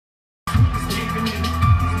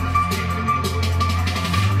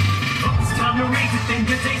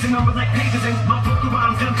days and numbers like pages and my book of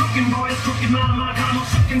rhymes. I'm cooking, boy, it's crooked, my time, I'm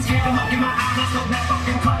shook and scared to look in my eyes. I stole that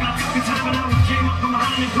fucking clock, I took the time and I came up from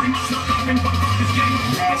behind and pretty much snuck up and fucked up this game.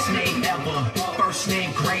 Last name ever, first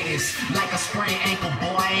name greatest. Like a sprained ankle,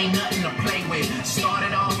 boy, ain't nothing to play with.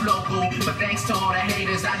 Started off local, but thanks to all the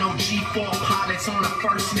haters, I know G4 pilots on a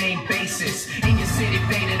first name basis. In your city,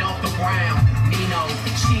 faded off the ground. Nino,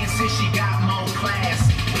 she insists she got more class.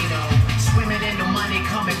 Nino, swimming in the money,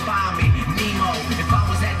 come and find me. Nemo, if I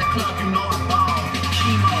was at the club, you know I ball.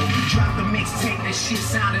 Chemo, dropped a mixtape, that shit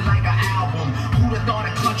sounded like an album. Who'da thought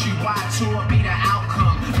a countrywide tour be the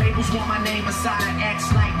outcome? Labels want my name beside an X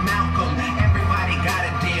like Malcolm. Everybody got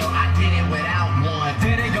a deal, I did it without one.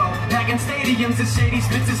 There they go, packing stadiums and shady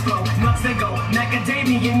spits his flow. Nuts they go,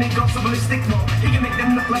 macadamian, they go so ballistic flow. He can make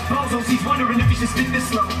them look like bozos, he's wondering if he should spit this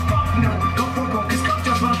slow. Fuck no, go for broke, his cup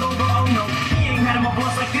just runs over, oh no. He ain't had him a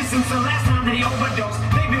boss like this since the last time that he overdosed.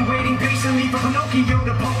 They've been waiting patiently for Pinocchio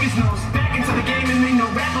to poke his nose. Back into the game and they know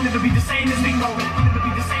rap will never be the same as we go. Never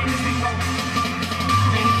be the same as we go.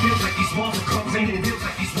 And it feels like these walls are closing, it feels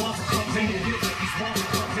like these walls are closing, it feels like these walls are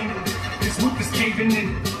closing. This roof is caving in,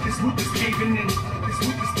 this roof is caving in, this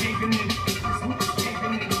roof is caving in, this roof is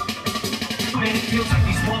caving in. Man, it feels like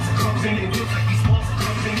these walls are closing, it feels like these walls are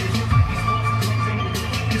closing, it feels like these walls are closing.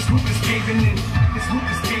 This roof is caving in, this roof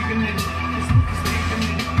is caving in, this roof is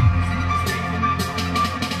caving in, this roof is caving in.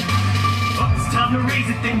 But it's time to raise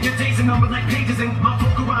it then, your days are numbered like pages and my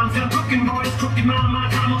book of rhymes. And I'm cooking, boy, it's crooked, my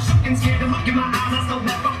time, I'm shook and scared to look in my eyes. I stole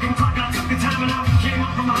that fucking clock, I took the time and I came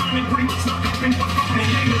up from behind and pretty much snuck up and fucked up. And it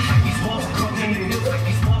feels like these walls are closing, it feels like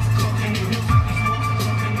these walls are closing, it feels like these walls are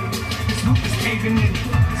closing. This roof is caving in,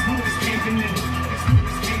 this roof is caving in, this roof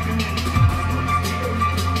is caving in.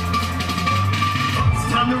 It's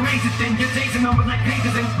time to raise it then, your days are numbered like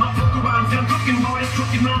pages and my book of rhymes. And I'm cooking, boy, it's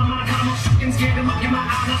crooked, my time, I'm shook and scared to look in my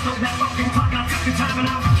eyes. I stole that fucking clock, I took the time and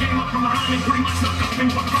I came up from behind and pretty much snuck up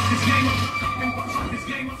and fucked up this game up. And fucked up this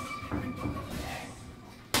game up.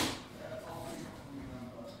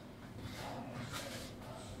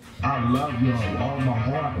 I love y'all, all my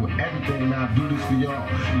heart, with everything, and I do this for y'all.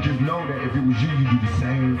 Just know that if it was you, you'd do the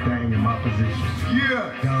same thing in my position.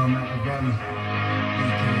 Yeah! Down Mapacha.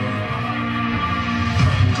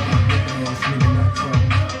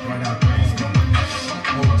 Right out there.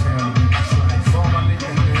 Whole town to be precise. All my niggas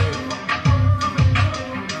in the hood.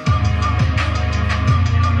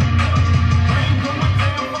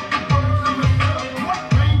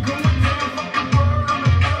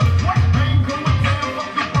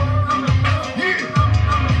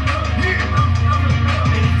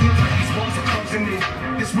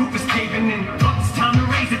 This roof is caving in, but it's time to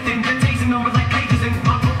raise it then. The days are numbered like pages and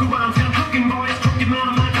my book of rhymes. And I'm cooking, boy, it's crooked, my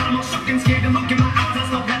time, I'm shook and scared to look in my eyes. I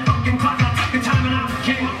stole that fucking clock, I took the time and I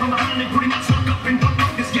came up from behind and pretty much snuck up and fucked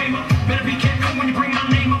up this game up. Better be careful when you bring my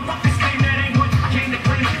name up. Fuck this game, that ain't what I came to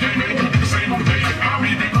claim. The game ain't gonna be the same motivation. I'll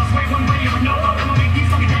leave it, lost way one way or another. I'ma make these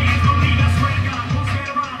fucking haters believe. I swear to God, won't stand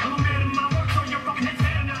around. I'm a man in my work, so your fucking head's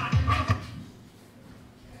better not.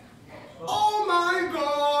 Oh my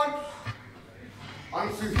God! I'm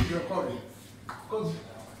seriously recording. Because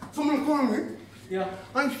someone called me. Yeah.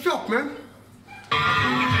 I'm shocked, man.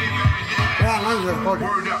 Yeah, I'm recording.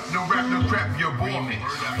 Word up, no rap, no crap, you're boring.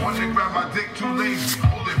 One to grab my dick, too lazy,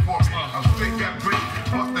 hold it for me. I'm straight that brick,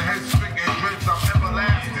 bust the head, string and dreads, I'm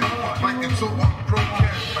everlasting. Like it's so